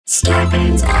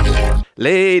Scarpins Avenue.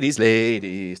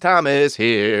 Ladies, Tom is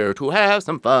here to have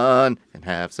some fun and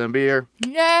have some beer.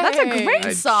 Yay. That's a great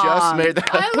I song. just made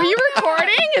that. Were you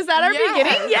recording? Is that our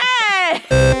beginning?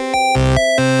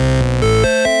 Yay!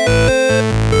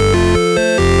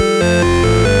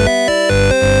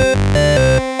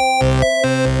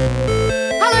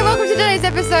 Hello, welcome to today's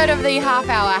episode of the Half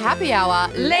Hour Happy Hour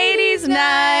Ladies'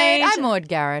 Night. I'm Maud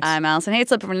Garrett. I'm Allison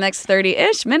Hayslip. For the next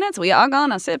 30-ish minutes, we are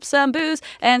gonna sip some booze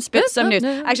and spit some news.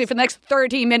 Actually, for the next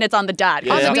 30 minutes on the dot.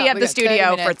 Yeah. Because we have We the got 30 studio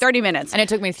for minutes. 30 minutes. And it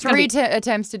took me three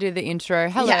attempts to do the intro.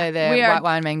 Hello Yeah, there, we are- White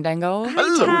Wine Mandango.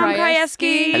 Hello. Tom Krajewski.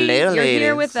 Krajewski. Hello, You're ladies.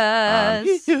 here with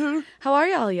us. Here. How are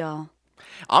y'all?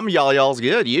 I'm y'all's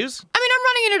good. Yous? I mean, I'm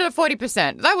running it at a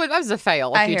 40%. That was a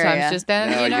fail a I few hear times ya. just then.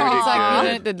 No, you know, you're it's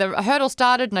like good. the hurdle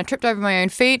started and I tripped over my own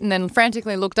feet and then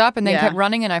frantically looked up and then Yeah. kept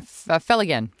running and I fell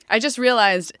again. I just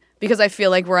realized, because I feel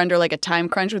like we're under like a time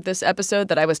crunch with this episode,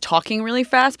 that I was talking really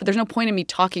fast, but there's no point in me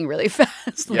talking really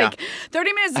fast. Yeah. Like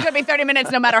 30 minutes is going to be 30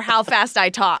 minutes no matter how fast I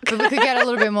talk. But we could get a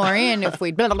little bit more in if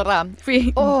we blah, blah, blah. If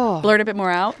we blurt a bit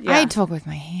more out. Yeah. I talk with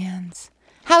my hands.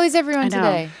 How is everyone know.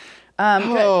 today?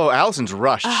 Oh, Allison's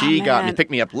rushed. She got me, man.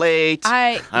 picked me up late.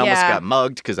 I almost yeah. got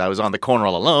mugged because I was on the corner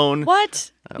all alone.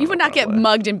 What? You would not get probably.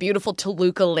 mugged in beautiful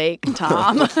Toluca Lake,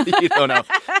 Tom. You don't know.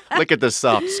 Look at the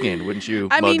soft skin. Wouldn't you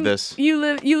I mug mean, this? you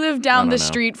live down the know.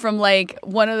 street from like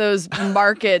one of those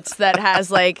markets that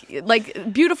has like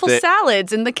beautiful The-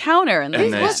 salads in the counter. And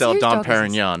And they what's- sell whose Dom dog is this?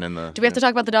 Perignon in the. do we have to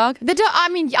talk about the dog? I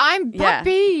mean, I'm Yeah.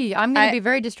 puppy. I'm going I- to be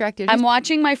very distracted. I'm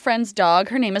watching my friend's dog.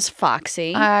 Her name is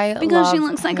Foxy. I because she love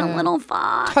looks like a her. little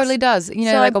fox. Totally does. You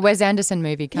know, So like a Wes Anderson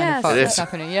movie kind Yes. of fuck It that's is.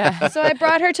 happening. Yeah. So I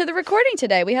brought her to the recording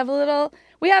today. We have a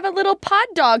little pod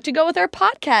dog to go with our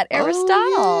podcat, Aristotle.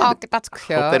 Oh, that's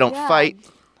cute. Hope they don't fight.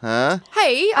 Huh?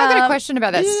 Hey, I got a question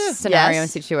about that scenario yes. and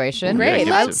situation. Great.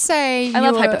 Yeah, Let's say I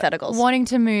love you're hypotheticals. wanting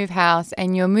to move house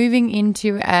and you're moving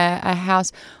into a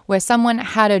house where someone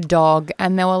had a dog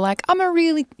and they were like, I'm a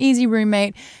really easy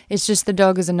roommate. It's just the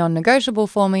dog is a non-negotiable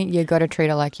for me. You got to treat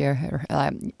her like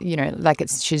like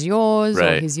she's yours or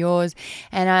Right. he's yours.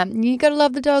 And you got to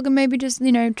love the dog and maybe just,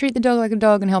 treat the dog like a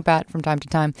dog and help out from time to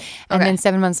time. And Okay. then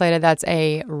 7 months later, that's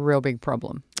a real big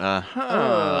problem.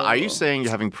 Are you saying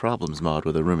you're having problems, Maud,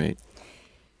 with a roommate?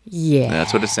 Yeah.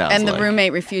 That's what it sounds And the like.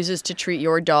 roommate refuses to treat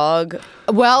your dog.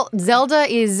 Well, Zelda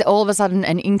is all of a sudden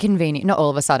an inconvenience. Not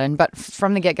all of a sudden, but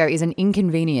from the get-go is an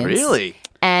inconvenience. Really?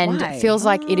 And Why? feels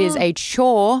like it is a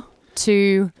chore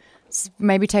to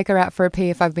maybe take her out for a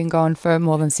pee if I've been gone for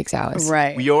more than 6 hours.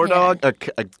 Right. Your dog?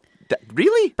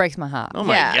 Really? Breaks my heart. Oh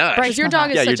my gosh. Because your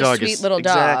dog is Yeah, your such a dog sweet is- little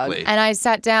exactly. dog. And I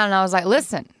sat down and I was like,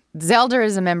 listen, Zelda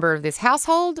is a member of this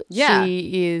household. Yeah.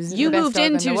 She is You the best moved dog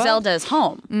in into the world. Zelda's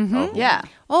home. Mm-hmm. Yeah.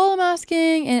 All I'm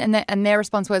asking, and their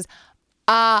response was,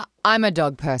 I'm a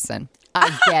dog person.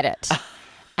 I get it.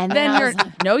 And Then I you're was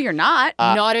like, no, you're not.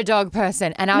 not a dog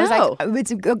person. And I was No. like,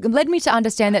 it's led me to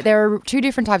understand that there are two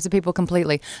different types of people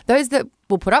completely. Those that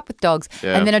will put up with dogs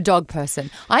Yeah. and then a dog person.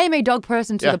 I am a dog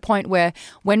person to Yeah. the point where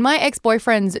when my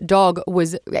ex-boyfriend's dog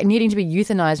was needing to be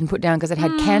euthanized and put down because it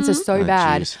had cancer so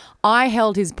bad, jeez. I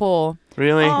held his paw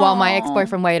Really? while my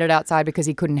ex-boyfriend waited outside because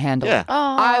he couldn't handle Yeah. it.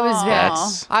 I was there.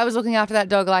 That's- I was looking after that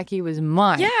dog like he was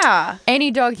mine. Yeah.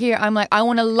 Any dog here, I'm like, I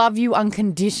want to love you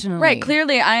unconditionally. Right.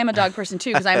 Clearly, I am a dog person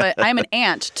too because I'm an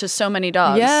aunt to so many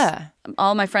dogs. Yeah.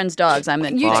 All my friends' dogs. I'm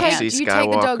the You Foxy, take you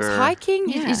take the dogs Skywalker. hiking.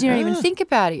 Yeah. You don't even think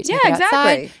about it. You take Yeah, it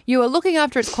outside. exactly. You are looking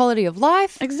after its quality of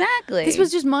life. Exactly. This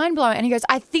was just mind blowing. And he goes,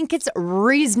 I think it's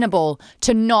reasonable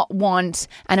to not want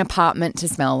an apartment to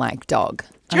smell like dog.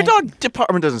 Your dog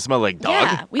department doesn't smell like dog.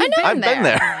 Yeah, we've been I've been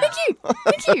there. Thank you.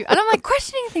 Thank you. And I'm like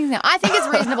questioning things now. I think it's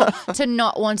reasonable to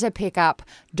not want to pick up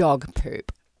dog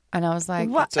poop. And I was like,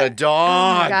 It's a Oh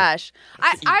dog. my gosh.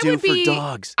 I do would for be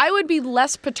dogs. I would be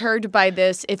less perturbed by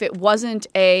this if it wasn't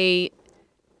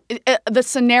the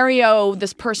scenario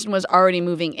this person was already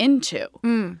moving into.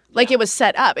 Like it was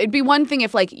set up. It'd be one thing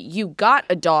if like you got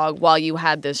a dog while you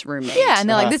had this roommate. Yeah, and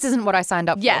they're like, this isn't what I signed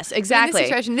up for. Yes, In exactly. this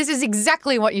situation, this is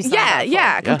exactly what you signed up for.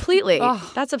 Yeah, completely.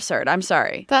 That's absurd. I'm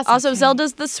sorry. That's also, okay.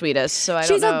 Zelda's the sweetest, so I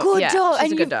She's don't know. a good Yeah, dog. She's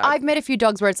and a good dog. I've met a few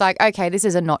dogs where it's like, okay, this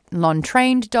is a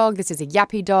non-trained dog. This is a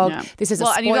yappy dog. Yeah. This is a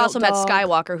well, spoiled and you've also met dog.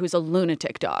 Skywalker, who's a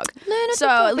lunatic dog. Lunatic so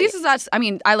dog, at least it's not. I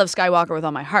mean, I love Skywalker with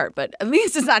all my heart, but at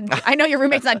least it's not. I know your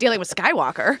roommate's not dealing with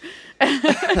Skywalker. You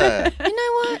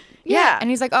know what? Yeah. And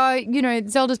he's like, oh,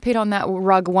 Zelda's peed on that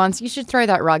rug once. You should throw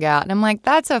that rug out. And I'm like,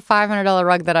 that's a $500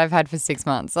 rug that I've had for 6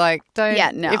 months. Like, don't.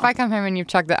 Yeah, no. If I come home and you've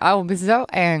chucked that, I will be so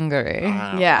angry.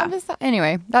 Yeah.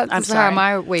 Anyway, that's I'm how sorry.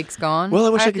 my week's gone. Well, I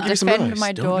wish I have could to give you some defend advice.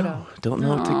 my daughter. Don't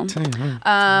know what to tell you.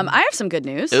 I have some good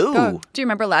news. Ooh. Do you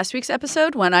remember last week's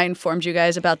episode when I informed you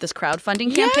guys about this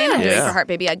crowdfunding campaign I'm doing Yeah. for Heart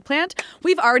Baby Eggplant?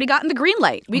 We've already gotten the green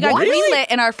light. We got What? green lit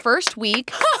in our first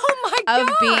week Oh my of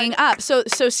being up. So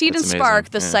Seed and That's Spark,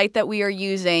 amazing. the Yeah. site that we are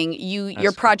using,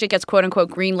 your project gets quote unquote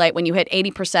green light when you hit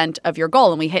 80% of your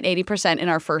goal, and we hit 80% in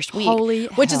our first week. Holy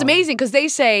which is hell. amazing because they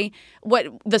say what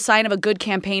the sign of a good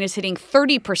campaign is hitting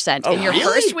 30% in your really?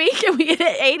 first week, and we hit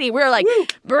 80. We're like,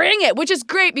 bring it, which is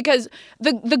great because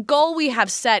the goal we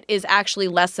have set is actually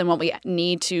less than what we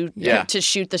need to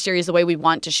shoot the series the way we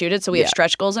want to shoot it. So we have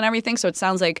stretch goals and everything. So it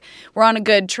sounds like we're on a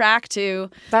good track to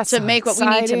That's so make what we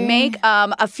need to exciting. make.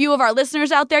 A few of our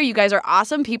listeners out there, you guys are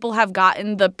awesome. People have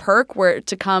gotten the perk where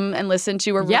to come and listen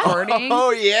to a recording.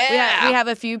 Oh, yeah. We have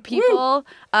a few people.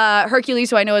 Hercules,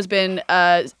 who I know has been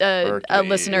a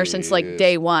listener since like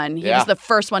day one. He was the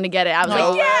first one to get it. I was No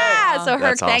like, yeah. way. So Herc,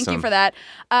 That's thank you awesome. for that.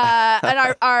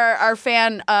 And our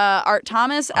fan Art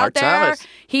Thomas out Art there, Thomas.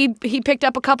 he picked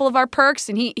up a couple of our perks,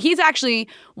 and he's actually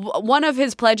one of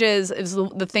his pledges is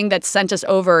the thing that sent us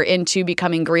over into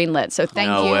becoming greenlit. So thank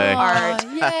No you, way. Art.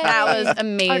 Yay. That was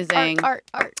amazing. Art.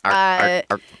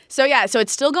 So yeah, so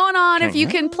it's still going on. If you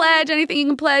can pledge, anything you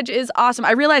can pledge is awesome.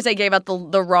 I realized I gave out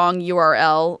the wrong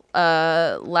URL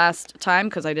last time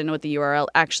because I didn't know what the URL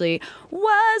actually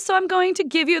was. So I'm going to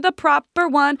give you the proper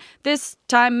one this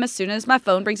time as soon as my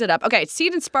phone brings it up. Okay, it's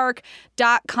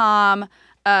seedandspark.com.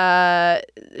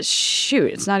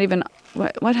 Shoot, it's not even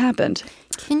what happened.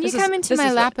 Can you come into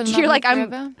my lap and you're love like me I'm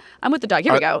forever? with the dog.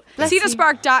 Here we go. Bless you.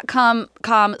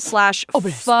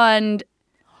 seedandspark.com/fund.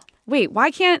 Wait, why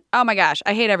can't? Oh my gosh,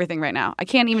 I hate everything right now. I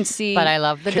can't even see. But I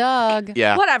love the dog.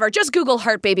 Yeah. Whatever. Just Google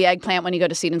Heart Baby Eggplant when you go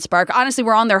to Seed and Spark. Honestly,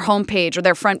 we're on their homepage or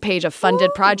their front page of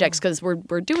funded projects because we're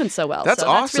doing so well. That's so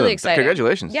awesome. That's really exciting.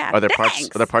 Congratulations. Yeah. Are there thanks.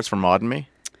 parts for Maud and me?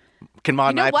 Can Maud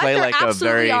You know and I what? play There like a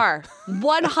absolutely very are.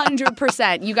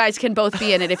 100%. You guys can both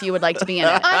be in it if you would like to be in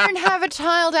it. I don't have a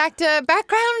child actor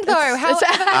background though.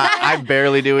 I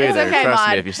barely do either. okay, Trust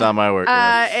Maud. me if you saw my work.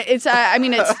 yeah.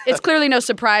 It's clearly no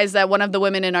surprise that one of the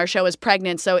women in our show is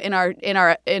pregnant. So in our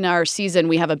season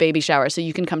we have a baby shower, so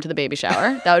you can come to the baby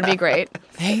shower. That would be great.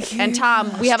 Thank you. And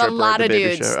Tom, we have a Stripper lot at of the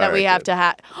baby dudes shower. that All we right, have good. to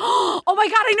have. Oh my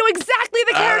God, I know exactly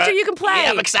the character you can play.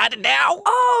 I'm excited now.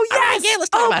 Oh yes. yeah, let's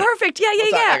talk oh, about it. perfect. Yeah.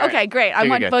 talk- Okay, great. I Okay,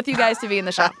 want good. both you guys to be in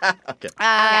the show. Okay.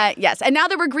 Yes. And now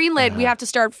that we're greenlit, we have to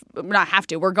start.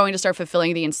 We're going to start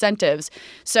fulfilling the incentives.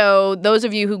 So those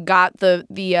of you who got the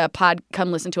pod,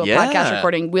 come listen to a Yeah. podcast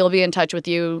recording. We'll be in touch with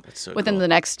you so within cool. the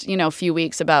next few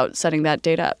weeks about setting that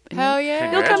date up. Hell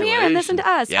yeah. You'll come here and listen to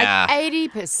us. Yeah.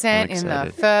 80% in the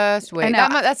excited. first week. I know.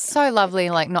 That's so lovely,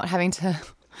 like not having to.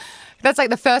 That's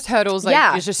like the first hurdles, like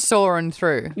Yeah. is just soaring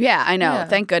through. Yeah, I know. Yeah.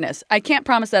 Thank goodness. I can't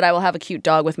promise that I will have a cute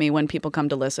dog with me when people come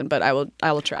to listen, but I will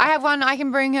try. I have one. I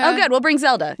can bring her. Oh, good. We'll bring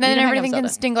Zelda. Then You can hang out everything with can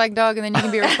Zelda. stink like dog, and then you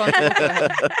can be responsible for her.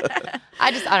 I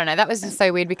don't know. That was just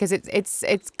so weird because it's.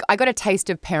 I got a taste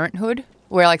of parenthood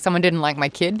where like someone didn't like my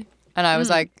kid, and I was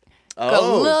like, got a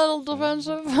little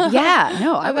defensive. Yeah,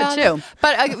 no, I would about too. it.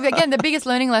 But again, the biggest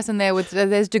learning lesson there was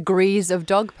there's degrees of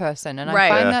dog person, and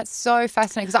Right. I find Yeah. that so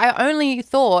fascinating because I only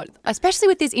thought, especially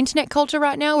with this internet culture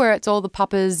right now, where it's all the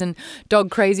puppas and dog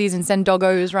crazies and send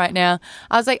doggos right now.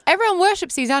 I was like, everyone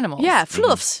worships these animals. Yeah,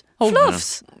 fluffs.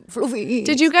 Fluffs.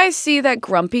 Did you guys see that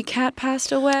Grumpy Cat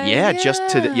passed away? Yeah, just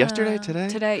yesterday, today.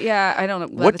 Today? Yeah, I don't know.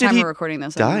 By What the did time he we're recording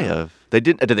this, I don't die know. of? They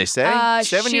didn't. Did they say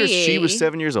 7 years? She was she-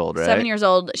 7 years old, right? 7 years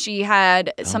old. She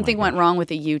had something went wrong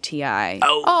with a UTI.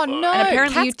 Oh no! And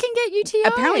apparently cats can get UTIs.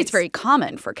 Apparently, it's very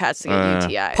common for cats to get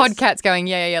UTIs. Podcats going,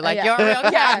 yeah, like Yeah. you're a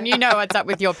real cat and you know what's up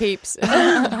with your peeps.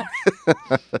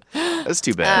 That's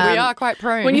too bad. we are quite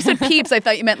prone. When you said peeps, I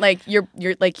thought you meant like your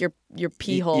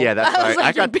pee hole. Yeah, that's I was right. I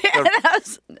like, got- and I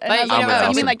was Like, like, you know, you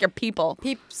awesome. mean like your people,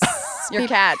 peeps, your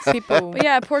cats. people. But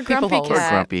yeah, poor grumpy holes. Poor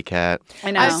cat. grumpy cat.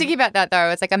 I know. I was thinking about that though.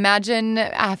 It's like imagine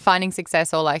finding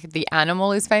success or like the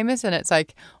animal is famous and it's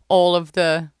like all of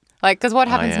the like because what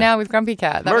happens yeah. now with Grumpy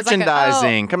Cat? That was like a-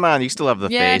 Merchandising. Come on, you still have the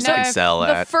Yeah, face no, to sell The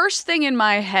that. first thing in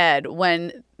my head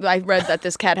when I read that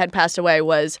this cat had passed away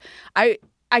was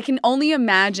I can only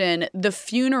imagine the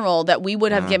funeral that we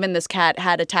would have given this cat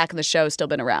had Attack of the Show still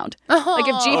been around. Like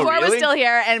if G4 was really? still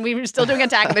here and we were still doing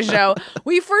Attack of the Show,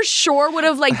 we for sure would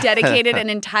have like dedicated an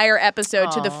entire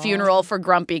eepisode to the funeral for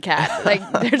Grumpy Cat. Like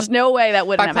there's no way that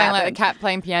wouldn't by have playing like happened. the cat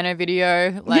playing piano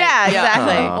video. Like, Yeah,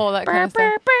 exactly. all that kind of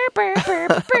stuff.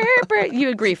 You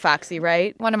agree, Foxy,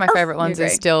 right? One of my favorite ones agree.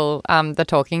 is still the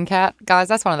talking cat. Guys,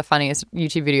 that's one of the funniest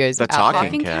YouTube videos. The out there.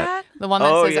 talking cat. The one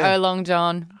that Oh, says, yeah. "Oh, Long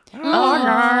John." Yeah.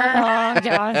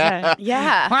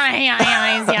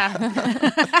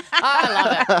 I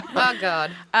love it. Oh,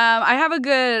 God. I have a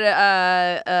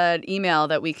good email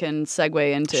that we can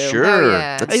segue into. Sure. Oh,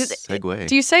 yeah. Let's segue.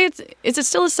 Do you say is it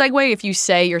still a segue if you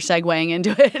say you're segueing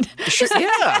into it?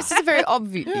 Yeah. This is very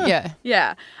obvious. Yeah.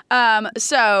 Yeah.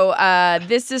 So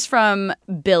this is from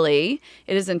Billy.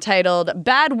 It is entitled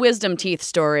Bad Wisdom Teeth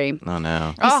Story. Oh,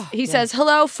 no. He says,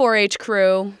 hello, 4-H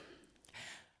crew.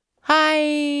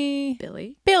 Hi,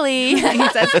 Billy. Billy. He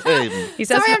says,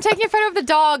 Sorry, I'm taking a photo of the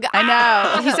dog. I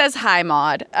know. He says, hi,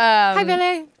 Maud. Hi,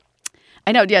 Billy.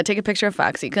 I know. Yeah, take a picture of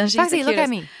Foxy. Because she's Foxy, the look at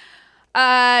cutest. me.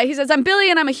 He says, I'm Billy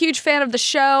and I'm a huge fan of the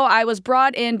show. I was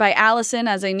brought in by Allison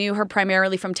as I knew her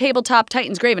primarily from Tabletop,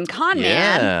 Titans, Grave, and Con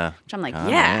Man. Yeah. Which I'm like, Oh,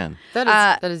 yeah. man.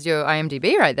 That is your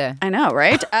IMDb right there. I know,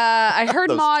 right? I heard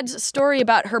Maud's story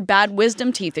about her bad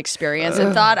wisdom teeth experience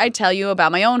and thought I'd tell you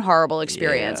about my own horrible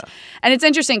experience. Yeah. And it's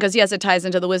interesting because, yes, it ties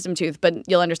into the wisdom tooth, but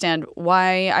you'll understand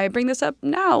why I bring this up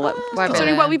now,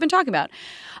 considering what we've been talking about.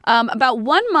 About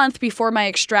 1 month before my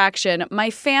extraction, my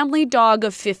family dog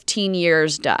of 15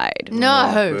 years died.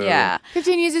 No. Yeah.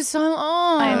 15 years is so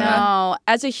long. I know.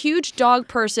 As a huge dog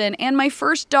person and my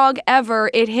first dog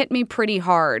ever, it hit me pretty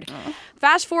hard.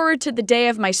 Fast forward to the day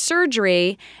of my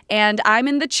surgery, and I'm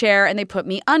in the chair and they put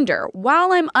me under.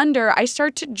 While I'm under, I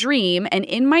start to dream, and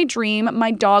in my dream, my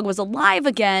dog was alive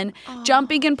again,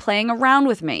 jumping and playing around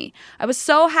with me. I was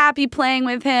so happy playing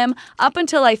with him up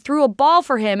until I threw a ball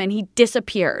for him and he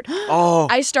disappeared. Oh.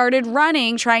 I started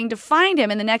running, trying to find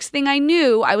him, and the next thing I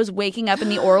knew, I was waking up in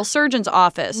the oral surgeon's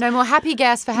office. No more happy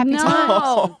gas for happy times.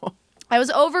 No. I was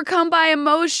overcome by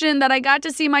emotion that I got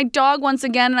to see my dog once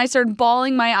again, and I started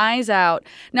bawling my eyes out.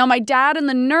 Now, my dad and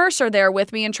the nurse are there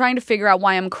with me and trying to figure out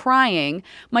why I'm crying.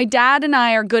 My dad and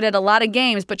I are good at a lot of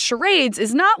games, but charades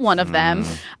is not one of them.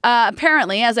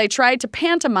 Apparently, as I tried to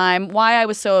pantomime why I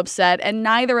was so upset, and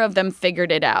neither of them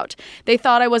figured it out. They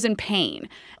thought I was in pain.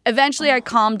 Eventually, I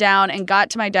calmed down and got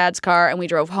to my dad's car, and we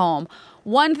drove home.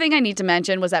 One thing I need to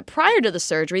mention was that prior to the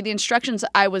surgery, the instructions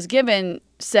I was given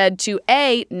said to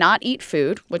A, not eat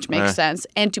food, which makes sense,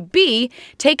 and to B,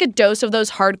 take a dose of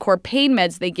those hardcore pain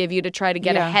meds they give you to try to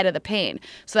get ahead of the pain.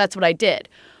 So that's what I did.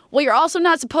 Well, you're also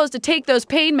not supposed to take those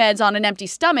pain meds on an empty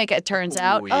stomach, it turns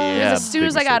out. yeah, Because as soon big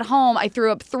as I got mistake. home, I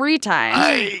threw up 3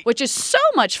 times, which is so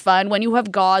much fun when you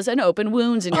have gauze and open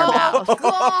wounds in your mouth. It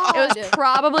was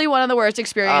probably one of the worst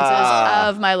experiences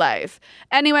of my life.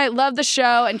 Anyway, love the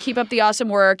show and keep up the awesome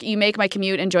work. You make my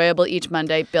commute enjoyable each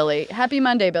Monday, Billy. Happy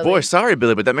Monday, Billy. Boy, sorry,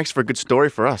 Billy, but that makes for a good story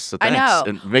for us. So I thanks.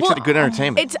 know. It makes it a good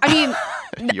entertainment.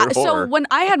 Your So horror. when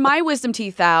I had my wisdom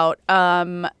teeth out,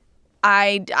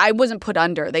 I wasn't put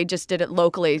under. They just did it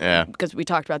locally because we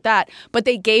talked about that. But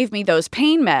they gave me those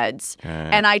pain meds,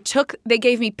 and they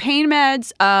gave me pain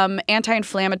meds,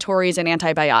 anti-inflammatories, and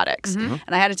antibiotics, and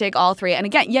I had to take all 3. And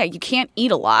again, you can't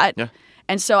eat a lot. Yeah.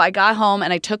 And so I got home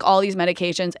and I took all these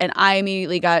medications and I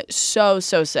immediately got so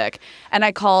sick. And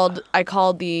I called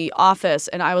the office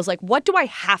and I was like, what do I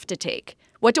have to take?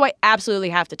 What do I absolutely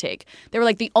have to take? They were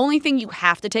like, the only thing you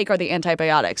have to take are the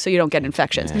antibiotics so you don't get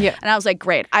infections. Yeah. And I was like,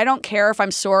 great. I don't care if I'm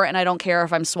sore and I don't care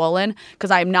if I'm swollen because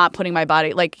I'm not putting my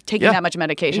body, taking that much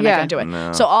medication. I can't do it.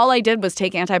 No. So all I did was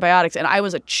take antibiotics and I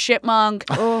was a chipmunk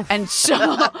and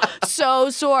so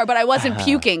sore, but I wasn't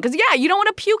puking because, you don't want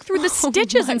to puke through the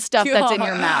stitches and stuff that's in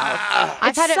your mouth.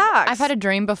 I've sucks. had a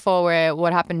dream before where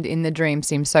what happened in the dream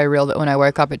seemed so real that when I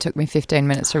woke up, it took me 15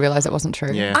 minutes to realize it wasn't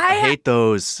true. Yeah, I hate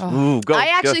those. Ooh, go.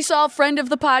 I actually saw a friend of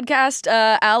the podcast,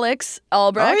 Alex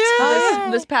Albrecht,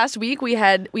 this past week. We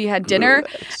had dinner,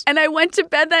 and I went to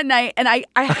bed that night, and I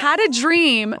had a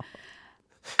dream.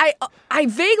 I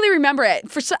vaguely remember it.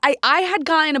 I had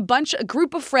gotten a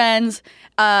group of friends.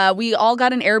 We all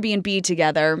got an Airbnb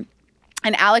together.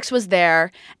 And Alex was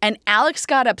there, and Alex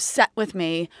got upset with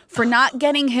me for not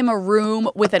getting him a room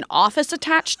with an office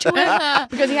attached to it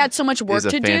because he had so much work He's a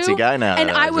to do. fancy guy now.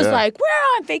 And I was like,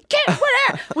 we're on vacation,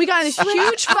 whatever. We got in this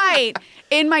huge fight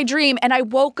in my dream, and I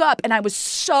woke up, and I was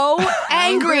so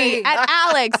angry at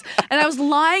Alex. And I was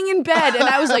lying in bed, and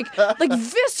I was like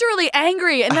viscerally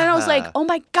angry. And then I was like, oh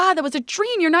my God, that was a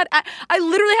dream. You're not. I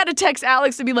literally had to text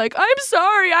Alex to be like, I'm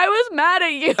sorry, I was mad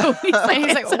at you.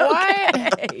 He's like, what?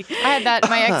 I had that.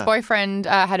 My ex-boyfriend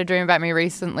had a dream about me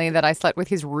recently that I slept with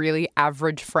his really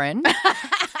average friend.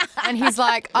 And he's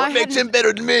like, what makes him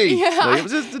better than me? Yeah, Like,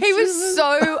 he was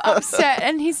so upset.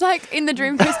 And he's like, in the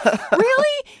dream, he goes,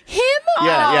 really? Him?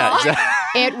 Yeah, Aw. exactly.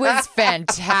 It was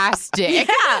fantastic.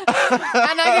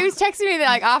 And he was texting me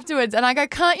like afterwards, and I go,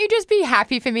 "Can't you just be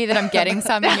happy for me that I'm getting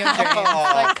some in your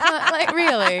dreams? Like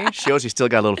really?" Shows you still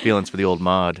got little feelings for the old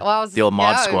mod. Well, the old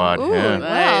mod squad. Ooh, Yeah.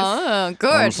 well,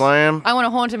 good. Slam. I want to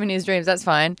haunt him in his dreams. That's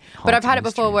fine. But I've had it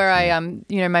before where I,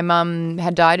 my mum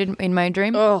had died in my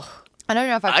dream. Oh, I don't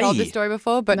know if I've told Aye. this story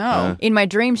before, but No. in my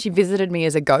dream, she visited me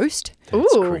as a ghost.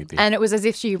 That's ooh. creepy. And it was as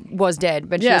if she was dead.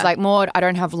 But she Yeah. was like, Maud, I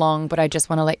don't have long, but I just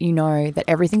want to let you know that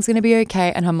everything's going to be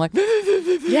okay. And I'm like,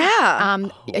 Yeah.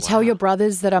 tell your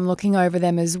brothers that I'm looking over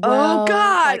them as well.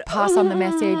 God. Like, pass on the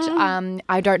message.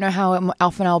 I don't know how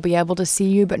often I'll be able to see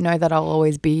you, but know that I'll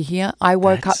always be here. I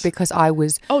woke up because I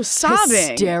was sobbing.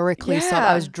 hysterically sobbing.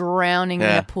 I was drowning in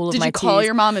Yeah. a pool of Did my you call tears.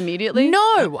 your mom immediately?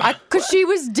 No, because she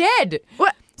was dead.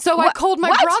 What? So I called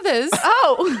my brothers.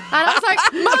 Oh. And I was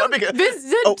like, Mum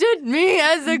visited me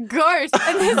as a ghost.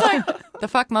 And he's like, the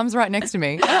fuck, Mum's right next to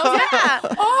me. And I was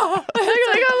like, oh.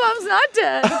 You're like, oh, Mom's not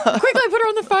dead. Quickly put her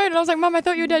on the phone. And I was like, Mum, I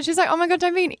thought you were dead. She's like, oh my God,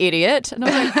 don't be an idiot. And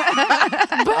I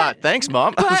was like, Thanks,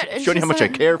 Mom. but Showing you how much I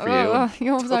care for you. Oh,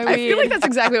 you're so weird. I feel like that's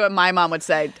exactly what my mom would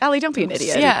say. Ellie, don't be an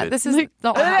idiot. yeah, this is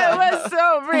not what It happened. was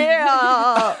so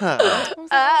real. Sweetie.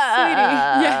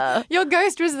 Yeah, your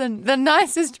ghost was the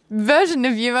nicest version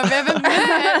of you I've ever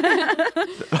met.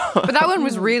 But that one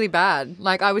was really bad.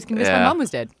 Like, I was convinced my Yeah. mum was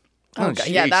dead. Oh, God.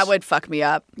 Yeah, jeez. that would fuck me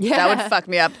up. Yeah. That would fuck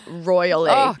me up royally.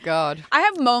 Oh, God. I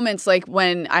have moments like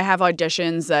when I have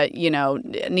auditions that,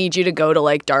 need you to go to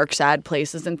like dark, sad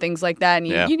places and things like that. And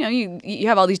Yeah. you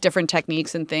have all these different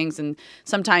techniques and things. And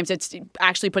sometimes it's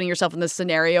actually putting yourself in the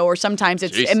scenario, or sometimes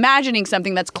it's Jeez. imagining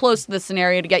something that's close to the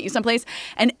scenario to get you someplace.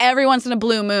 And every once in a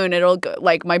blue moon, it'll go,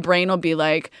 like my brain will be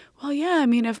like, well, yeah, I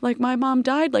mean, if like my mom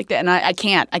died like that, and I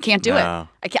can't do No.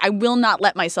 it. I will not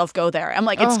let myself go there. I'm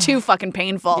like, it's too fucking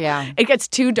painful. Yeah. It gets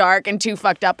too dark and too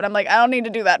fucked up, and I'm like, I don't need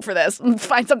to do that for this.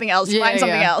 Find something else. Yeah, Find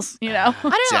something yeah. else. You know.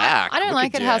 Jack, I don't look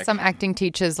like at it how Jack. some acting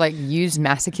teachers like use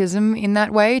masochism in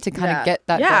that way to kind Yeah. of get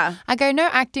that. Yeah. I go, no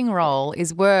acting role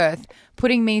is worth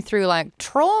putting me through like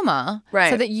trauma so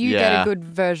Right. that you get Yeah. a good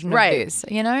version Right. of this.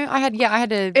 You know, I had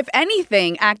to. If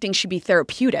anything, acting should be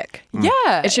therapeutic.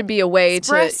 yeah. It should be a way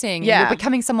expressing. to. Yeah. You're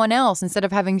becoming someone else instead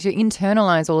of having to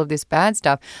internalize all of this bad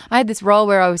stuff. I had this role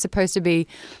where I was supposed to be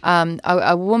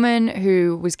a woman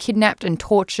who was kidnapped and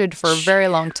tortured for a very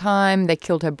long time. They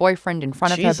killed her boyfriend in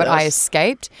front of her, but I Jesus.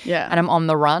 escaped. Yeah. And I'm on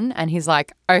the run. And he's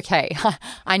like, okay,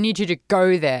 I need you to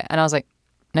go there. And I was like,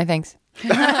 no, thanks.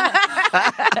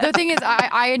 The thing is,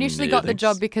 I initially got the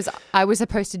job because I was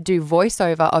supposed to do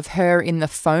voiceover of her in the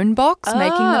phone box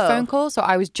making the Oh. phone call. So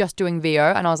I was just doing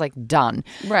VO and I was like, done.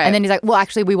 Right. And then he's like, well,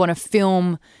 actually, we want to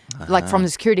film like from the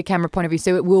security camera point of view.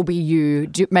 So it will be you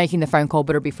making the phone call,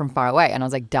 but it'll be from far away. And I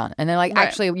was like, done. And they're like, Right.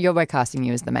 actually, we're casting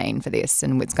you as the main for this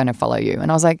and it's going to follow you.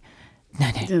 And I was like, no,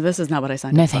 This is not what I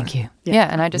signed no, up for. thank you. Yeah,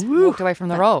 and I just walked away from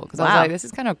the role because I was Wow. like, this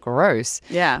is kind of gross.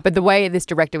 Yeah. But the way this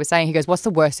director was saying, he goes, what's the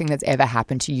worst thing that's ever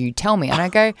happened to you? Tell me. And I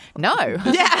go, no. Yeah.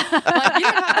 Like, you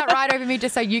don't have that right over me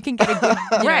just so you can get a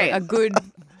good, Right. a good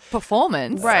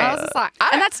performance. Right. And I was just like,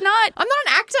 And that's not. I'm not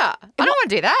an actor. I don't want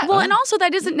to do that. Well, and also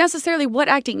that isn't necessarily what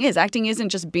acting is. Acting isn't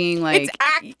just being like. it's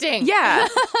acting. Yeah,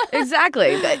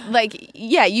 exactly.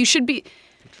 Yeah, you should be.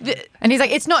 And he's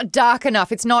like, it's not dark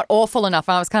enough. It's not awful enough.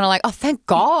 And I was kind of like, oh, thank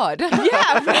God. You're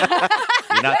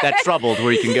not that troubled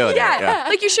where you can go there. Yeah.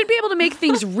 Like you should be able to make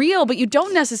things real, but you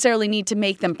don't necessarily need to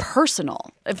make them personal,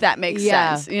 if that makes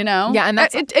Yeah. sense. You know? Yeah, and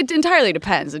that's- it entirely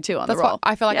depends too on That's the role. what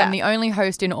I feel like Yeah. I'm the only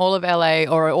host in all of LA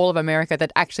or all of America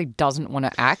that actually doesn't want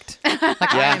to act.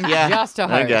 Like I am just a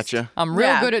host. I gotcha. I'm real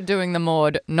Yeah. good at doing the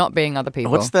Maud, not being other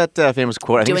people. What's that famous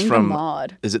quote? I think Doing it's the from.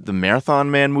 mod. Is it the Marathon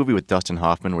Man movie with Dustin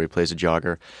Hoffman where he plays a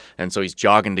jogger, and so he's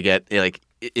jogging to get like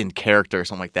in character or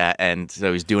something like that, and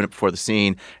so he's doing it before the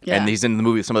scene, Yeah. and he's in the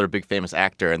movie with some other big famous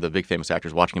actor, and the big famous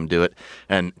actor's watching him do it,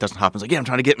 and Dustin Hoffman's like, "Yeah, I'm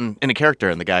trying to get in a character,"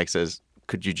 and the guy says,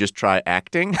 "Could you just try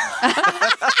acting?"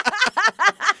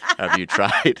 Have you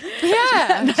tried?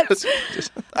 Yeah.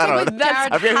 I don't know.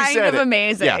 That's I forget who kind said of it.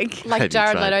 amazing. Yeah. Like Have you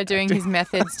Jared tried Leto doing his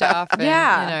method stuff. And,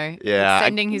 Yeah. You know, Yeah,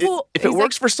 sending his. if it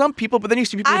works for some people, but then you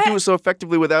see people who do it so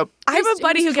effectively without. I have He's- a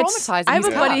buddy he's who gets. traumatizing I have a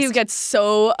his buddy who cast. gets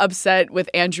so upset with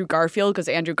Andrew Garfield because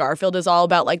Andrew Garfield is all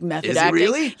about like method Is he acting.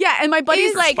 really? Yeah, and my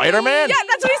buddy's Is like Spider-Man? Yeah,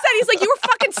 that's what he said. He's like, "You were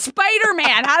fucking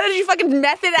Spider-Man. How did you fucking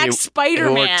method act He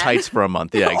Spider-Man?" wore tights for a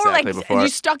month. Yeah, or exactly. like before you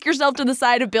stuck yourself to the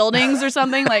side of buildings or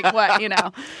something. Like what? You know?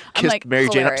 I'm kissed like, Mary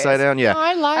Jane hilarious. upside down. Yeah.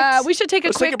 I like. We should take a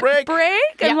Let's quick take a break.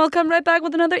 and Yeah. we'll come right back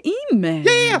with another email.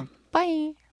 Yeah.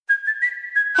 Bye.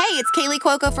 Hey, it's Kaylee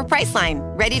Cuoco for Priceline.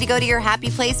 Ready to go to your happy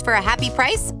place for a happy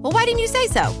price? Well, why didn't you say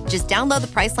so? Just download the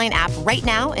Priceline app right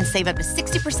now and save up to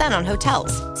 60% on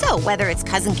hotels. So whether it's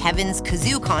Cousin Kevin's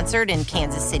Kazoo Concert in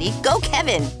Kansas City, go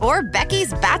Kevin, or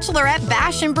Becky's Bachelorette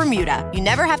Bash in Bermuda, you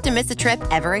never have to miss a trip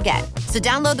ever again. So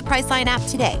download the Priceline app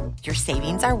today. Your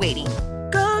savings are waiting.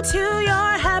 Go to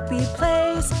your happy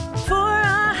place for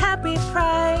a happy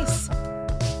price.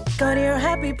 Go to your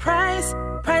happy price,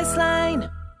 Priceline.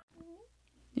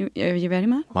 Are you ready,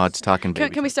 Maud? Maud's talking baby.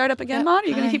 Can we start up again, Maud? Are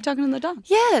you going to keep talking to the dog?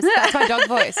 Yes, that's my dog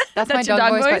voice. That's my your dog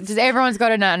dog voice. voice? But everyone's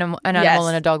got an animal and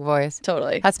a dog voice.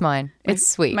 Totally. That's mine. It's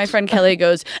sweet. My friend Kelly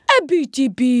goes,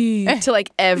 "ABTB" to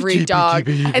like every dog.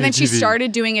 And then she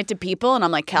started doing it to people. And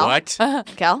I'm like, Kel, What?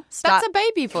 Kel, stop. That's a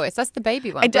baby voice. That's the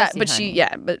baby one. I do, Bless you, but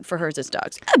honey. but for hers it's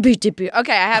dogs. ABTB.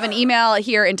 Okay, I have an email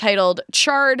here entitled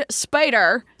Charred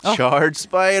Spider. Charred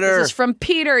spider. This is from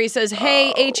Peter. He says,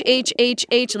 "Hey,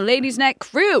 HHHH Ladies Night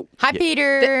crew." Hi,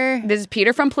 Peter. This is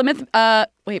Peter from Plymouth.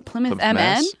 Plymouth MN?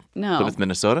 Mass? No. Plymouth,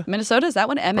 Minnesota? Minnesota? Is that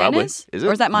what MN Probably. is? Is it?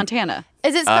 Or is that Montana?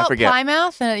 Is it spelled forget.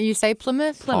 Plymouth and you say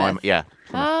Plymouth? Oh, yeah.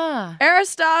 Ah.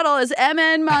 Aristotle, is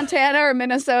MN Montana or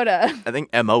Minnesota? I think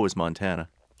MO is Montana.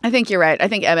 I think you're right. I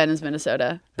think MN is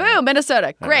Minnesota. Boom, Minnesota.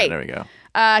 All Great. right, there we go.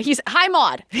 He's hi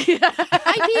Maud.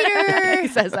 Hi, Peter. He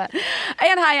says that.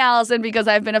 And hi Allison, because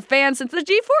I've been a fan since the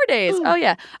G4 days. Oh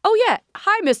yeah.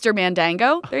 Hi Mr.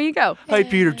 Mandango. There you go. Hi,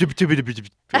 Peter.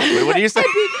 Wait, what do you say?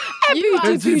 Peter,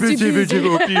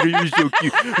 you're so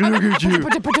cute. Look at you.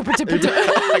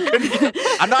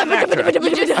 I'm not an actor.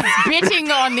 You're just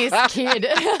spitting on this kid.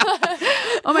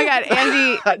 Oh my God,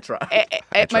 Andy. I try.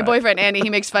 My boyfriend Andy, he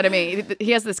makes fun of me.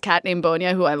 He has this cat named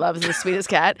Bonia, who I love. Is the sweetest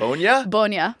cat. Bonia?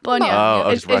 Bonia. Oh,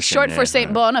 It's Russian, short for yeah.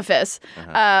 Saint Boniface.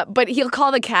 But he'll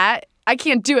call the cat. I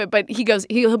can't do it, but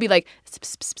he'll be like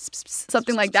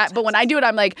something like that. But when I do it,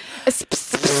 I'm like.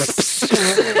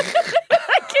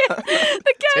 The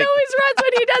cat always runs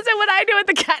when he does it. When I do it,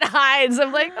 the cat hides.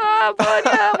 I'm like, oh,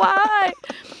 Bonia, why?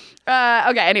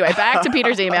 Okay, anyway, back to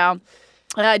Peter's email.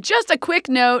 Just a quick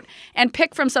note and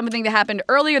pick from something that happened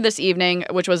earlier this evening,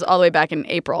 which was all the way back in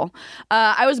April.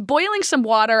 I was boiling some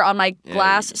water on my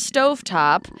glass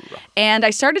stovetop, and I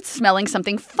started smelling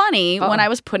something funny when I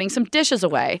was putting some dishes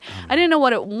away. I didn't know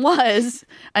what it was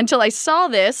until I saw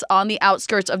this on the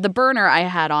outskirts of the burner I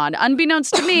had on.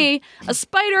 Unbeknownst to me, a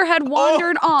spider had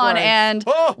wandered on, and,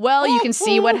 well, you can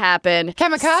see what happened.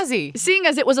 Kamikaze. Seeing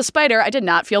as it was a spider, I did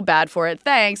not feel bad for it.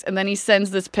 Thanks. And then he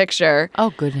sends this picture.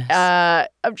 Oh, goodness.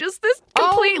 Of just this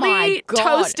completely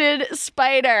toasted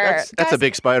spider. That's a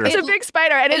big spider. It's a big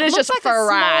spider, and it is looks just like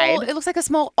fried. it looks like a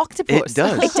small octopus. It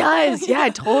does. It does. Yeah,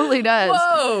 it totally does.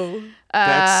 Whoa.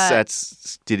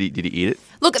 That's. Did he eat it?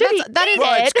 Look, Did he that is eat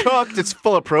Well, it? it's cooked. It's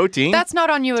full of protein. That's not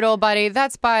on you at all, buddy.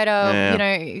 That spider, Yeah.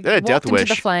 you They had a know, death walked into wish.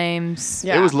 the flames.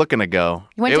 Yeah. It was looking to go.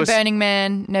 He went It to was, Burning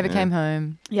Man, never came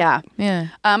home. Yeah. Yeah.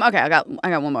 Okay, I got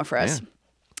one more for us.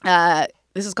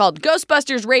 This is called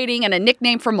Ghostbusters Rating and a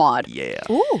Nickname for Maud. Yeah.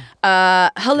 Ooh.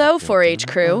 Hello, 4-H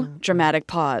crew. Dramatic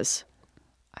pause.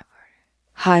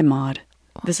 Hi, Maud.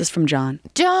 This is from John.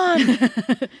 John.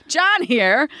 John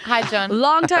here. Hi, John.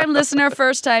 Longtime listener,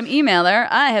 first-time emailer.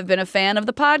 I have been a fan of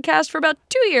the podcast for about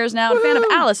 2 years now, and a fan of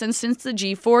Allison since the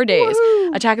G4 days.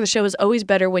 Attack of the Show is always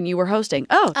better when you were hosting.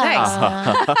 Oh, thanks.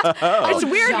 It's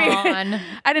weird. John.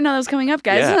 I didn't know that was coming up,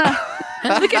 guys. Yeah.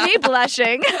 Look at me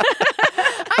blushing.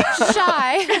 I'm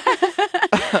shy.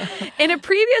 In a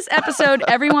previous episode,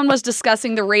 everyone was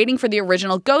discussing the rating for the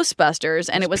original Ghostbusters,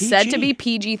 and it was said to be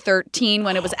PG-13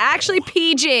 when it was actually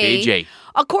PG. PG.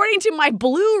 According to my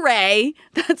Blu-ray,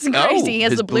 that's crazy. He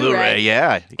has his the Blu-ray.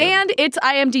 Yeah. And its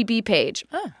IMDb page.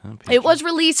 It was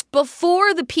released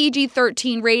before the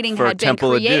PG-13 rating For had been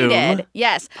Temple of Doom. created.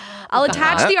 Yes. I'll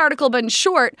attach the article, but in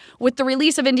short, with the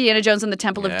release of Indiana Jones and the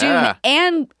Temple of Yeah.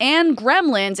 Doom and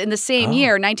Gremlins in the same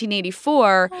year,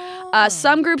 1984,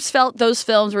 some groups felt those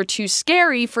films were too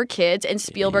scary for kids, and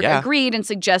Spielberg Yeah. agreed and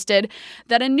suggested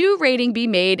that a new rating be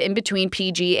made in between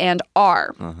PG and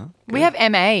R. We have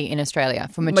MA in Australia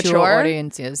for mature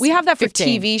audiences. We have that for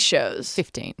 15. TV shows.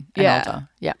 15 and Yeah. older.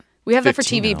 Yeah. We have that for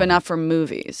 15 TV, and but not for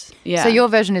movies. Yeah. So your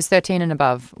version is 13 and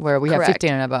above, where we have Correct.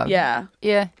 15 and above. Yeah.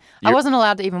 Yeah. I wasn't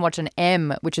allowed to even watch an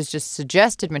M, which is just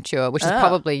suggested mature, which is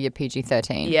probably your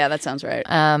PG-13. Yeah, that sounds right.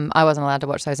 I wasn't allowed to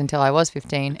watch those until I was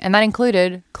 15, and that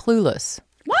included Clueless.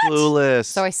 Clueless.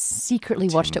 So I secretly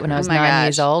watched it when I was my 9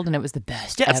 years gosh. old, and it was the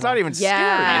best. yeah, it's ever. not even Yeah.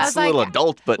 scary. I It's was a little like,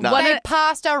 adult, but not. They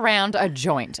passed around a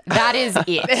joint. That is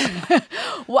it.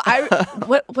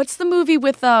 Well, what's the movie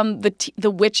with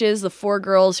the witches, the 4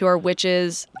 girls who are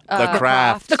witches? The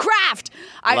Craft. The Craft.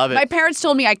 Love it. My parents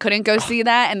told me I couldn't go see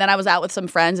that, and then I was out with some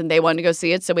friends, and they wanted to go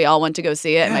see it, so we all went to go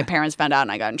see it, and my parents found out,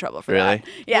 and I got in trouble for Really? that.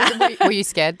 Yeah. Were you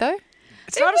scared though?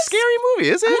 It's not a scary movie,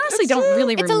 is it? I honestly don't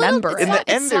really remember In it. the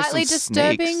end, it's there's slightly some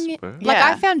disturbing. snakes, but- Like Yeah.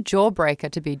 I found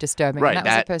Jawbreaker to be disturbing. Right, and that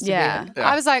was that- supposed to yeah. be.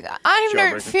 I was like, I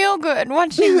don't Jawbreaker. feel good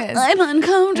watching this. I'm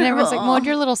uncomfortable. And everyone's like, Maud,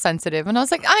 you're a little sensitive. And I was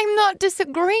like, I'm not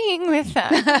disagreeing with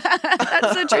that.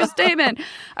 That's a true statement.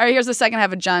 All right, here's the second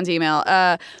half of John's email.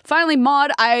 Finally,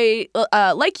 Maud, I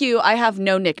like you, I have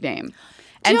no nickname.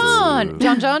 And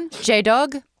John,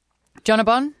 J-Dog,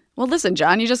 Jonabon. well, listen,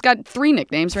 John, you just got 3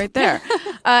 nicknames right there.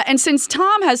 And since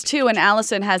Tom has 2 and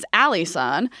Allison has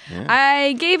Allison,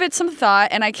 I gave it some thought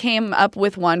and I came up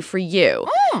with one for you.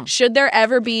 Should there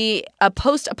ever be a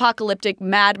post-apocalyptic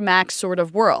Mad Max sort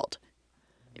of world?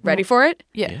 Ready for it?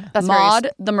 Yeah. That's Maud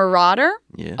the Marauder.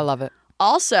 Yeah. I love it.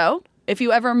 Also, if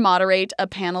you ever moderate a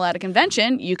panel at a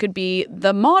convention, you could be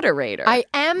the moderator. I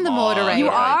am the moderator. You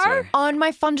are? On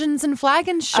my Fungeons and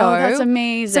Flagons show. Oh, that's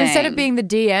amazing. So instead of being the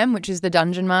DM, which is the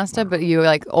dungeon master, but you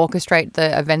like orchestrate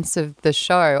the events of the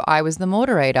show, I was the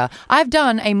moderator. I've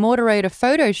done a moderator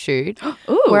photo shoot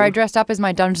where I dressed up as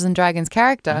my Dungeons and Dragons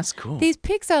character. That's cool. These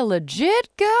pics are legit,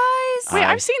 guys. Wait,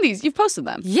 I've seen these. You've posted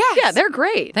them. Yes. Yeah, they're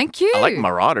great. Thank you. I like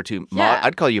Marauder, too. Yeah.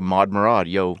 I'd call you Maud Maraude.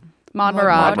 Yo, Maud Maud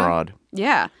Marauder. Maraude.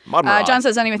 Yeah. Maud Maraude. John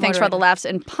says, anyway, thanks for all the Moderator. laughs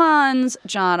and puns.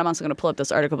 John, I'm also going to pull up this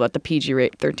article about the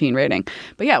PG-13 rating.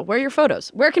 But yeah, where are your photos?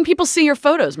 Where can people see your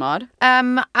photos, Maud?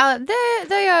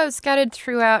 They are scattered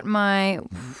throughout my.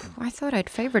 I thought I'd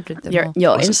favorited them. all.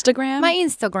 Your Instagram? My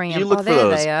Instagram. You look oh, for there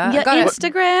those. they are. Your I got it.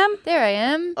 Instagram? There I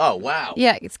am. Oh, wow.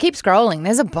 Yeah, keep scrolling.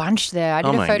 There's a bunch there. I did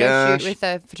Oh a my photo gosh. shoot with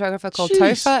a photographer called Jeez.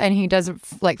 Topher, and he does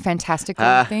like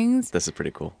fantastical things. This is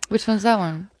pretty cool. Which one's that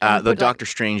one? The Doctor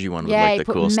Strangey one with Yeah, like he the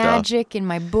put cool stuff. magic in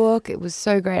my book. It was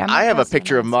so great. I have a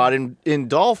picture of Maud in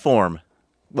doll form.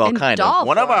 Well, In kind doll of.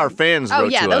 One of form? our fans Oh,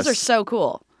 wrote yeah, to those us. are so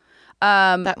cool.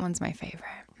 That one's my favorite.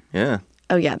 Yeah.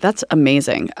 Oh, yeah, that's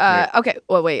amazing. Okay,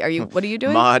 well, wait, what are you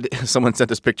doing? Maud, someone sent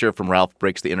this picture from Ralph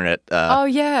Breaks the Internet. Oh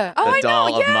yeah. Oh, the I doll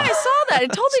know. of Yeah, Maud. I saw that. It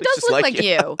totally It's does just look like like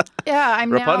you. you. Yeah,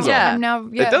 I'm Rapunzel. now. Yeah. I'm now.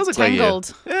 Yeah, It does look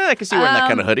tangled. like you. Yeah, I can see wearing that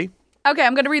kind of hoodie. Okay,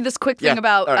 I'm going to read this quick thing Yeah,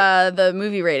 about all right. the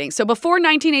movie rating. So before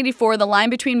 1984, the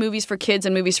line between movies for kids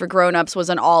and movies for grown-ups was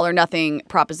an all or nothing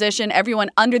proposition.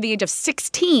 Everyone under the age of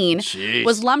 16 Jeez.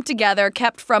 was lumped together,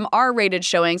 kept from R-rated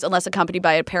showings unless accompanied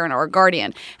by a parent or a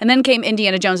guardian. And then came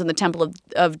Indiana Jones and the Temple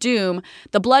of Doom.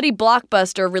 The bloody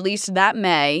blockbuster released that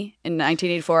May in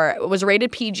 1984 was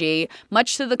rated PG,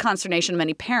 much to the consternation of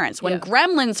many parents. When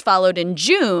Gremlins followed in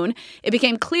June, it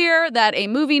became clear that a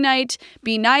movie night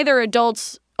be neither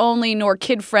adults only nor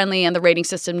kid friendly, and the rating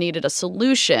system needed a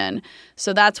solution.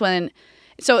 So that's when.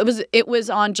 So it was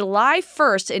on July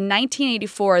 1st in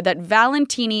 1984 that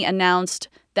Valentini announced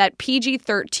that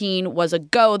PG-13 was a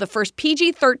go. The first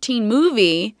PG-13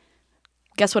 movie.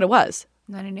 Guess what it was?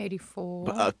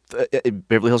 1984.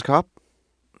 Beverly Hills Cop?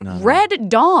 No. Red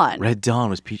Dawn. Red Dawn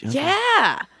was PG. Okay.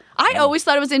 Yeah. I always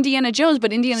thought it was Indiana Jones,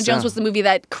 but Indiana Jones was the movie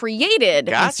that created.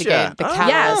 Gotcha. Instigate the Oh, catalyst.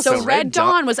 Yeah, so so Red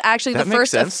Dawn was actually That the makes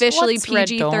first sense. officially What's Red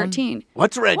Dawn? PG-13.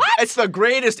 What's Red? What? It's the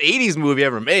greatest 80s movie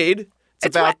ever made.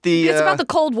 It's about the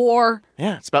Cold War.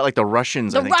 Yeah, it's about like the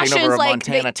Russians. The I think, taking over Russians, a like,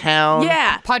 Montana they- town.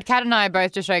 Yeah. Podcat and I are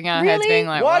both just shaking our heads, Really? being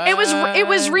like, What? "What?" It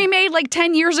was remade like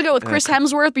 10 years ago with Chris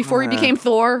Hemsworth before he became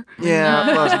Thor. Yeah,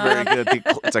 it was very good.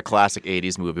 It's a classic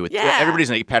 80s movie with Yeah.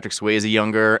 everybody's like Patrick Swayze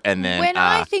younger, and then When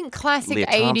I think classic Leah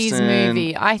 80s Thompson.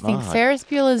 movie, I think Ferris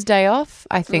Bueller's Day Off.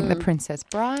 I think The Princess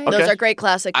Bride. Okay. Those are great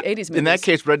classic 80s movies. in that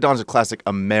case, Red Dawn's a classic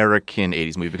American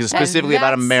 80s movie because it's specifically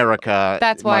about that's- America,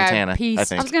 that's why I Montana. I pieced-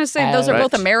 think. I was going to say those are Right.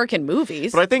 both American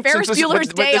movies. But I think Ferris since this- Bueller's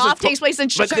but Day this is Off po- takes place in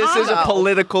But Chicago. this is a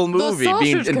political movie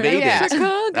being sausage invaded. Yeah.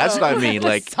 Chicago. That's what I mean.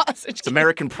 Like sausage it's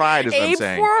American pride is what I'm Abe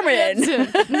saying.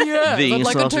 Foreman. Yeah, The but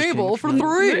like a sausage table king. for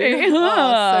three.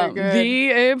 Oh, so good.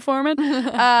 The Abe Foreman. Do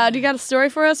you got a story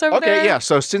for us over there? Okay, yeah.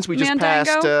 So since we just passed,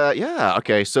 Mandango?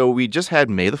 okay. So we just had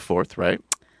May the 4th, right?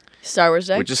 Star Wars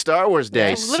Day. Which is Star Wars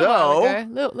Day. A little while So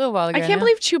ago. Little while ago. I can't now.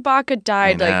 believe Chewbacca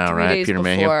died I know, like 3 right? days Peter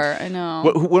before. Mayhew. I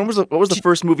know. what was the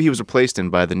first movie he was replaced in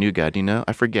by the new guy? Do you know?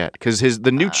 I forget because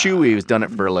the new Chewie has done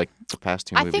it for like the past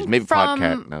 2 I movies. think Maybe from-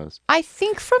 Podcat knows. I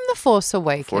think from The Force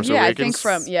Awakens. Force yeah, I Awakens?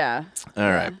 think yeah. All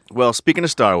right. Well, speaking of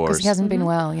Star Because Wars, he hasn't been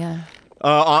well, yeah.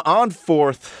 on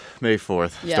May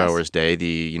 4th, Yes. Star Wars Day,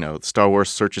 the Star Wars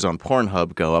searches on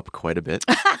Pornhub go up quite a bit.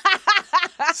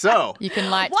 So You can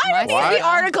light Why are my these the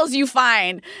articles you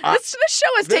find? This show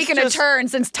has this taken just- a turn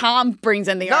since Tom brings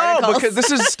in the no, articles. because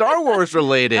this is Star Wars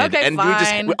related, Okay, and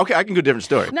fine. okay, I can go a different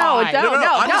story. No, Fine. no.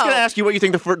 I'm just gonna ask you what you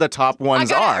think the top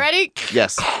ones I got are. it. Ready?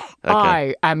 Yes.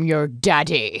 I am your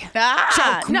daddy.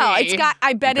 Ah, no, me. it's got.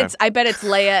 I bet it's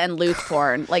Leia and Luke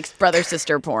porn, like brother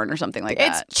sister porn or something like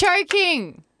that. It's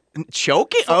choking.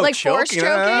 Choking? Oh, like force choking.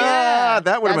 choking? Ah, Yeah.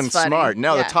 that would have been That's funny. smart.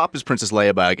 No, Yeah. the top is Princess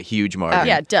Leia by like a huge margin.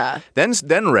 Yeah, duh.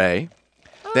 Then Rey.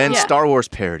 Then Yeah. Star Wars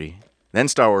parody. Then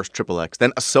Star Wars XXX.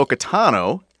 Then Ahsoka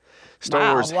Tano.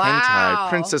 Star Wars Wow. hentai.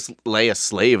 Princess Leia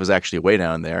slave is actually way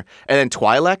down there. And then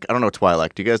Twi'lek. I don't know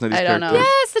Twi'lek. Do you guys know these I don't characters? know.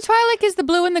 Yes, the Twi'lek is the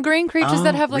blue and the green creatures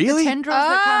that have like really? the tendrils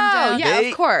that come down. yeah.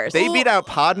 of course. They beat out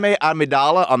Padme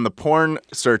Amidala on the porn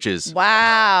searches.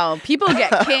 Wow, people get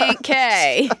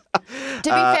K. To be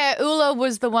fair, Ula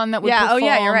was the one that would Yeah. perform. Oh,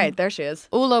 yeah. You're right. There she is.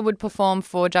 Ula would perform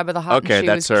for Jabba the Hutt, Okay, and she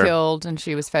that's was her. killed, and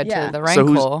she was fed Yeah. to the So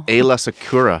who's Rancor. Ayla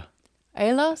Sakura?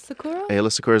 Ayla Sakura?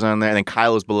 Ayla Sakura's on there. And then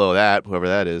Kylo's below that, whoever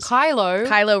that is. Kylo.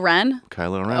 Kylo Ren.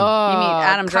 Kylo Ren. Oh, You mean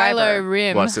Adam Driver. Kylo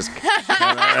Rim. What's this?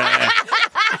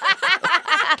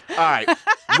 All right,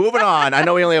 moving on. I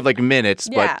know we only have like minutes,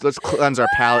 Yeah. but let's cleanse our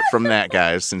palate from that,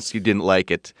 guys, since you didn't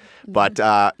like it. But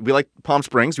we like Palm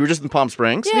Springs. We were just in Palm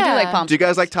Springs. Yeah. We do like Palm Do you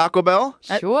guys like Taco Bell?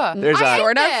 Sure. There's I a-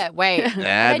 sort of. Wait.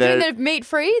 Yeah, They're doing the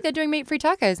meat-free? They're doing meat-free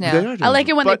tacos now. I like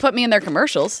it when they put me in their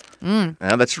commercials. Yeah,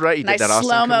 that's right. You Nice did that awesome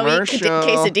slow-mo commercial.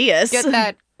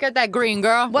 quesadillas. Get that green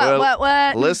girl.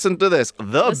 What? Listen to this.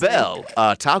 The Bell,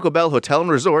 Taco Bell Hotel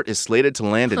and Resort, is slated to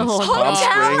land in Palm Hotel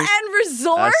Springs. and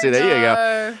resort. I see. There you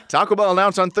go. Taco Bell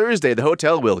announced on Thursday the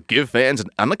hotel will give fans an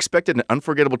unexpected and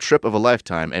unforgettable trip of a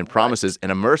lifetime and promises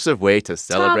an immersive way to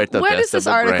celebrate the where best is this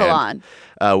of the article brand.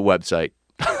 Website.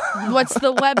 What's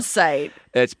the website?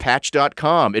 It's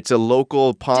patch.com. It's a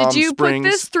local Palm Did you Springs.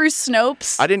 put this through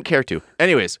Snopes? I didn't care to.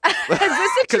 Anyways. Is this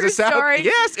a 'Cause true it sound- story?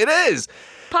 Yes, it is.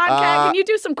 Podcast, can you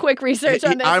do some quick research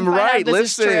on this? I'm and find out right. if this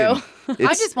Listen. Is true? I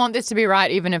It's- just want this to be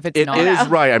right, even if it's It not. is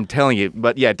right, I'm telling you.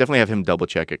 But yeah, definitely have him double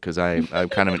check it because I'm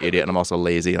kind of an idiot and I'm also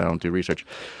lazy and I don't do research.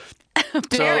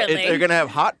 Apparently. So they're going to have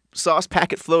hot sauce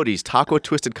packet floaties, taco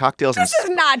twisted cocktails. This is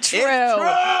not true. It's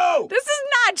true! This is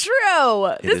not true.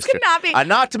 It This is could true. not be. A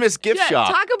not to miss gift Yeah,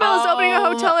 shop. Taco Bell is opening a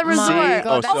hotel and resort. my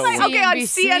God, Oh, my, so- okay, on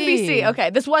CNBC. Okay,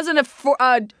 this wasn't an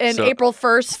So- April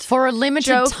 1st. For a limited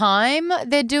Joke. time,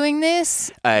 they're doing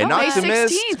this. Not May to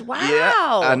miss, 16th.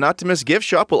 Wow. Yeah, not to miss, gift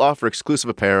shop will offer exclusive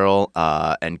apparel,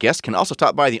 and guests can also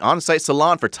stop by the on-site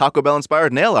salon for Taco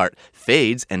Bell-inspired nail art,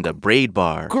 fades, and a braid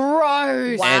bar.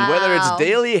 Gross. Wow. And whether it's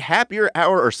daily, happy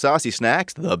hour, or saucy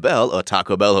snacks, the Bell, a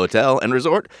Taco Bell hotel and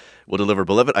resort, will deliver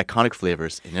beloved iconic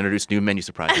flavors and introduce new menu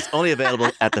surprises only available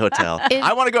at the hotel.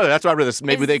 I want to go there. That's why I read this.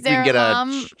 Maybe Is we can there, get a.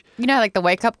 you know, like the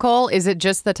wake-up call? Is it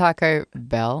just the Taco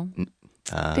Bell? Ding,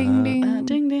 ding, ding,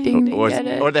 ding. ding, ding. Or, Get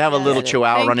it? or they have a little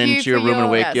chihuahua Thank run you into your for room and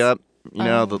your- wake you Yes. up. You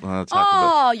know, the Taco Bell.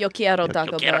 Oh, yo quiero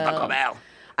Taco Bell.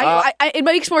 It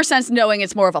makes more sense knowing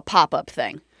it's more of a pop-up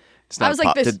thing. It's I not was like,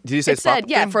 pop- this. Did you say it it's pop said,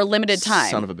 yeah, thing? for a limited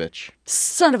time. Son of a bitch.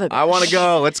 Son of a bitch. I want to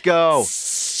go. Let's go.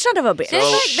 Son of a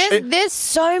bitch. There's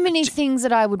so many things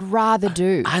that I would rather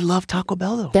do I love Taco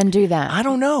Bell, though. than do that. I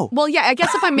don't know. Well, yeah, I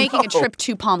guess if I'm making a trip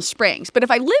to Palm Springs, but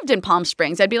if I lived in Palm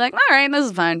Springs, I'd be like, all right, this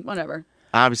is fine, whatever.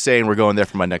 I'm saying we're going there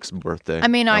for my next birthday. I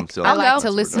mean, I I'm still- like I'll to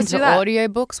go. listen Let's to do that.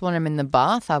 audiobooks when I'm in the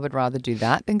bath. I would rather do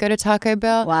that than go to Taco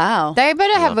Bell. Wow. They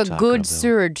better have a love Taco good Bell.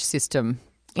 sewage system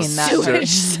in that Sewage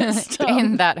system.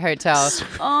 in that hotel because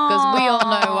we all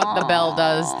know what the bell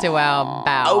does to our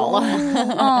bowel.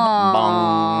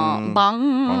 Bong.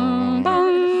 Bong,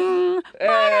 bong.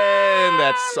 And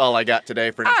that's all I got today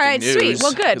for All interesting right, news. sweet.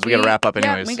 Well, good. 'Cause we got to wrap up Yeah,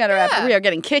 anyways. we got to wrap up. We are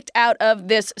getting kicked out of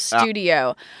this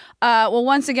studio. Well,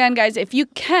 once again, guys, if you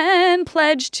can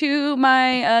pledge to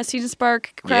my Seed and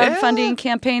Spark crowdfunding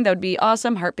campaign, that would be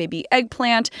awesome. Heart Baby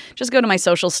Eggplant. Just go to my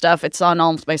social stuff. It's on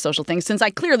all my social things since I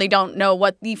clearly don't know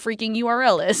what the freaking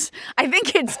URL is. I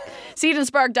think it's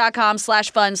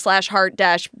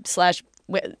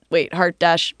seedandspark.com/fund/heart-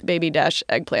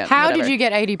 heart-baby-eggplant. How whatever. did you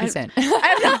get 80%? I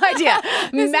have no idea.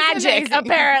 is Magic, amazing.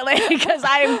 apparently, because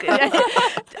I am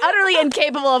utterly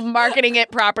incapable of marketing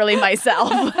it properly myself.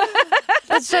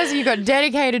 That shows you got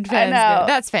dedicated fans. know. There.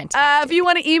 That's fantastic. If you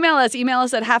want to email us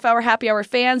at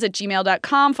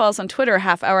halfhourhappyhourfans@gmail.com. Follow us on Twitter,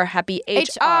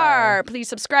 halfhourhappyhr. Please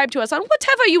subscribe to us on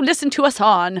whatever you listen to us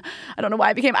on. I don't know why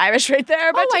I became Irish right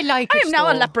there, but Oh, I like I it am now a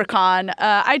still. leprechaun.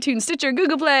 iTunes, Stitcher,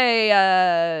 Google Play,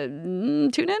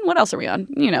 TuneIn. What else are we on?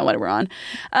 You know what we're on.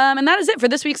 And that is it for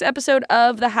this week's episode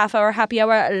of the Half Hour Happy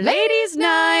Hour Ladies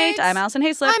Night. I'm Alison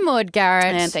Hayslip. I'm Maud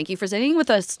Garrett. And thank you for sitting with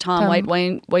us, Tom White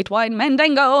Wine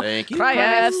Mandango. Thank you.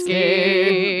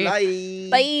 Krajewski.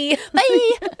 Bye.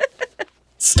 Bye.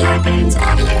 Starburns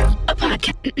Audio,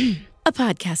 a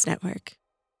podcast network.